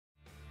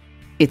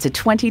It's a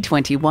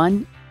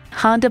 2021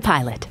 Honda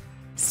Pilot.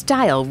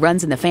 Style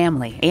runs in the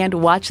family, and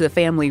watch the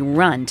family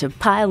run to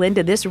pile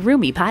into this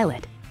roomy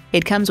Pilot.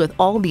 It comes with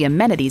all the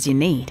amenities you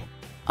need.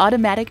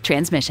 Automatic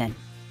transmission,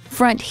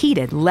 front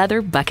heated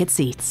leather bucket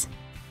seats,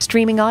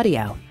 streaming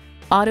audio,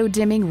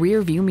 auto-dimming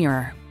rear view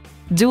mirror,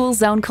 dual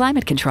zone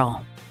climate control,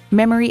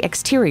 memory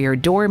exterior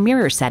door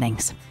mirror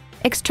settings,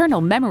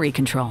 external memory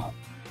control,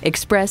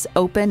 express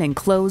open and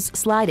close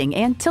sliding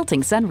and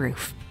tilting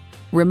sunroof,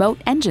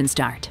 remote engine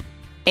start,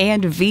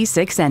 and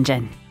V6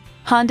 engine.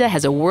 Honda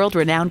has a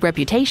world-renowned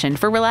reputation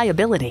for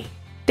reliability.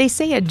 They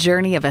say a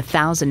journey of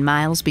 1,000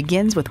 miles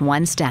begins with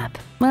one step.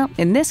 Well,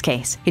 in this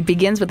case, it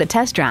begins with a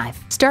test drive.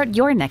 Start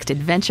your next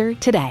adventure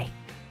today.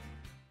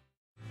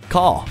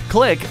 Call,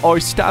 click, or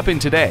stop in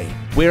today.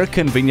 We're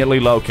conveniently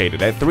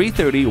located at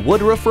 330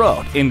 Woodruff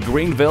Road in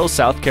Greenville,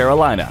 South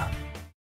Carolina.